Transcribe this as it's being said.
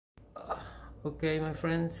Okay, my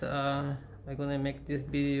friends, I'm gonna make this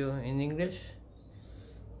video in English,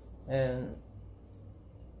 and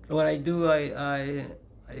what I do, I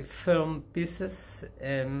film pieces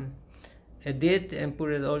and edit and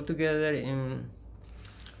put it all together in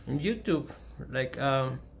YouTube, like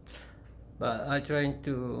but I try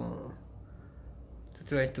to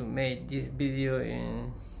make this video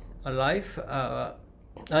in alive.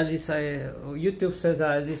 At least YouTube says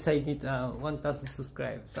at least I need 1,000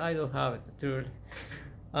 subscribers. I don't have it, truly.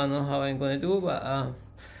 I don't know how I'm gonna do, but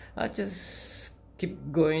I just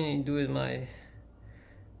keep going and doing my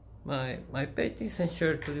paintings and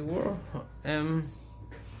share to the world. And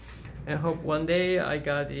hope one day I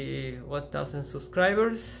got 1,000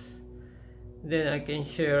 subscribers. Then I can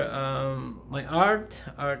share my art.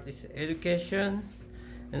 Art is education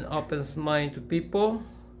and opens mind to people.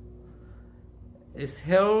 It's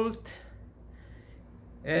health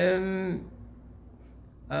and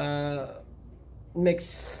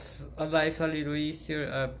makes a life a little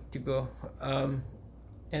easier to go.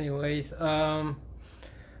 Anyways, I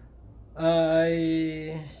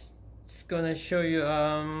just gonna show you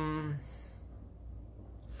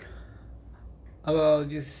about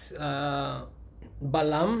this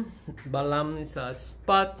Balam. Balam is a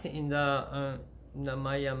spot in the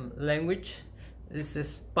Mayan language. This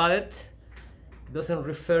is spotted. Doesn't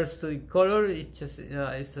refer to the color. It just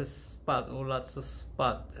it's a spot or lots of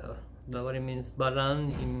spot. That's what it means,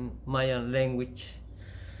 Balam in Mayan language.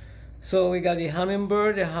 So we got the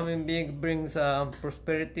hummingbird. The hummingbird brings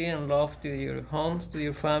prosperity and love to your homes, to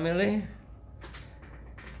your family.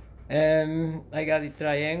 And I got the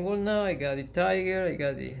triangle now. I got the tiger. I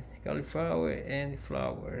got the cauliflower and the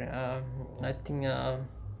flower. I think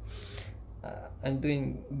I'm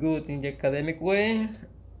doing good in the academic way.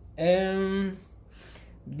 And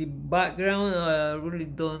the background, I really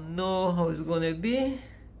don't know how it's gonna be,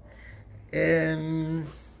 and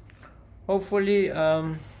hopefully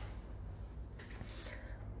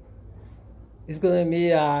it's gonna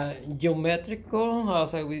be geometrical,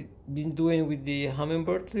 as I've been doing with the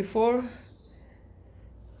hummingbirds before.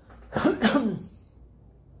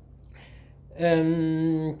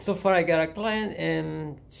 And so far I got a client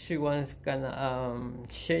and she wants kinda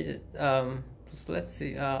shaded. So let's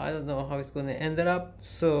see, I don't know how it's gonna end up.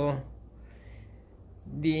 So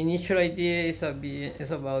the initial idea is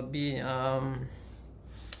about being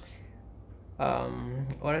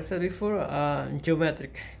what I said before,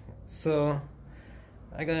 geometric. So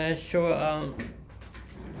I'm gonna show I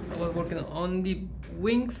was working on the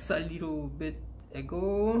wings a little bit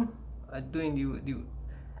ago, doing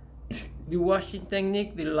the washing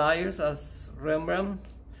technique, the layers as Rembrandt.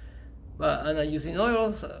 But I'm not using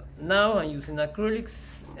oils now. I'm using acrylics,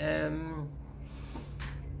 and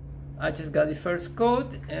I just got the first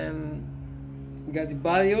coat and got the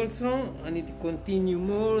body also. I need to continue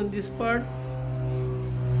more on this part,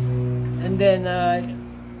 and then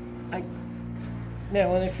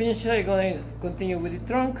when I finish, I'm gonna continue with the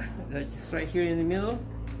trunk. That's right here in the middle.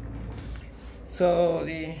 So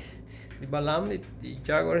the Balam, the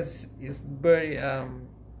Jaguar is very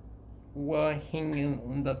well hanging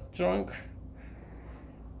on the trunk.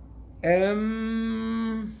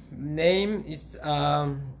 Name is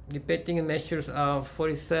the painting measures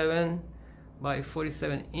 47 by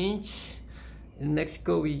 47 inch. In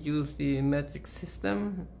Mexico we use the metric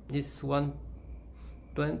system. It's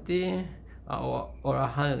 120 or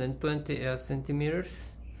 120 centimeters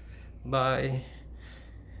by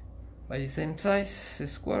the same size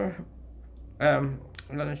square. I'm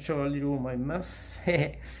gonna show a little of my mess.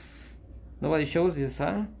 Nobody shows this,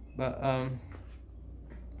 huh? But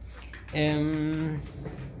and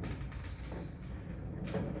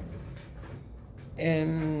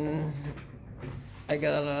I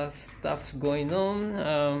got a lot of stuff going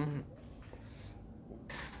on.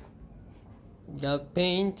 Got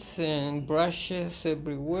paints and brushes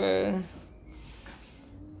everywhere.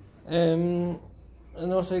 And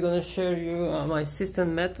also I'm gonna show you my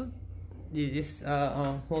system method.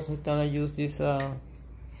 Most of the time I use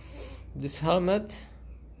this helmet.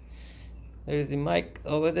 There is the mic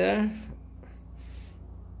over there.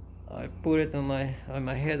 I put it on my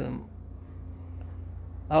head.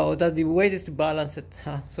 Oh, that's the way is to balance it.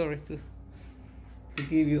 Sorry to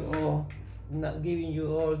give you all, not giving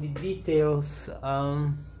you all the details.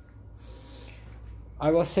 I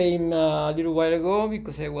was saying a little while ago,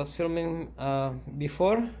 because I was filming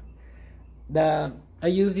before, that I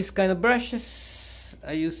use this kind of brushes.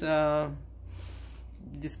 I use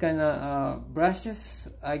this kind of brushes.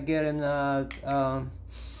 I get in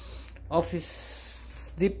Office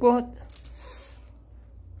Depot.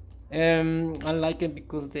 I like it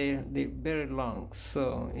because they're very long.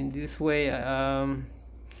 So in this way,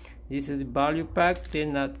 this is the value pack. They're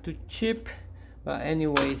not too cheap, but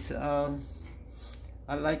anyways, I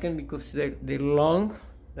like them because they're long,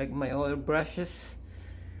 like my other brushes.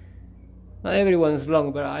 Not everyone's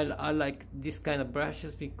long, but I like this kind of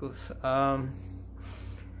brushes because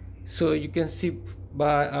so you can see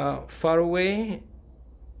by far away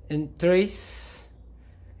and trace,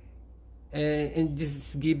 and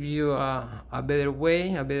this gives you a better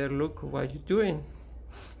way, a better look of what you're doing,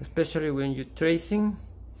 especially when you're tracing.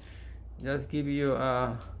 Just give you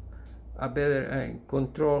a better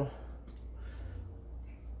control.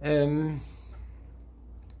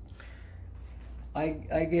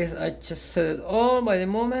 I guess I just said it all by the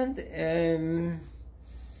moment.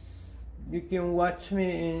 You can watch me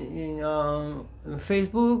in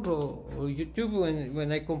Facebook or YouTube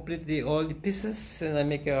when I complete all the pieces and I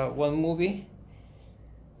make one movie.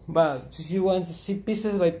 But if you want to see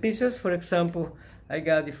pieces by pieces, for example, I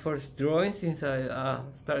got the first drawing since I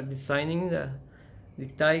started designing the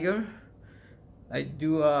tiger. I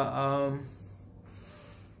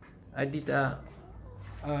did a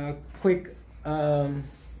quick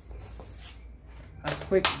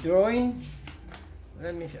drawing.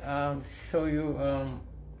 Let me show you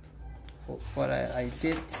what I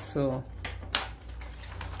did. So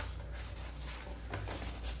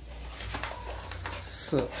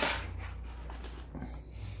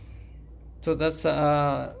that's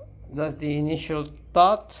the initial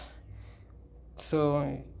thought.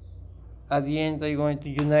 So at the end I'm going to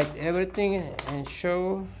unite everything and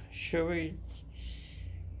show it.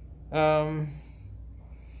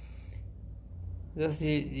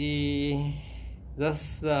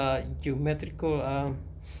 That's the geometrical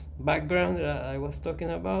background that I was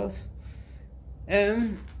talking about,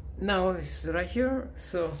 and now it's right here.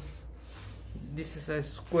 So this is a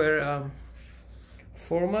square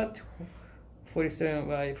format, 47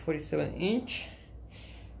 by 47 inch.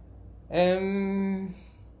 I don't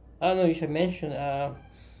know if I mentioned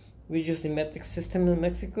we use the metric system in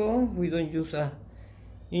Mexico. We don't use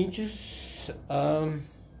inches.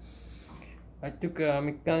 I took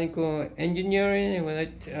mechanical engineering, and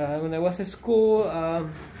when I was at school,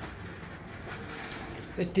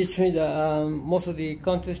 they teach me that most of the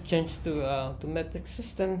countries changed to metric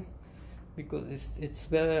system because it's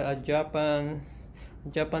better at Japanese,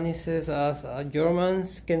 as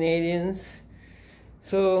Germans, Canadians.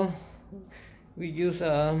 So we use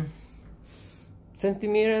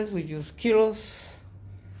centimeters, we use kilos.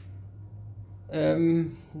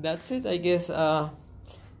 That's it, I guess.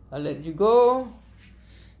 I'll let you go.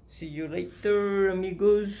 See you later,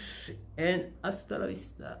 amigos, and hasta la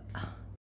vista.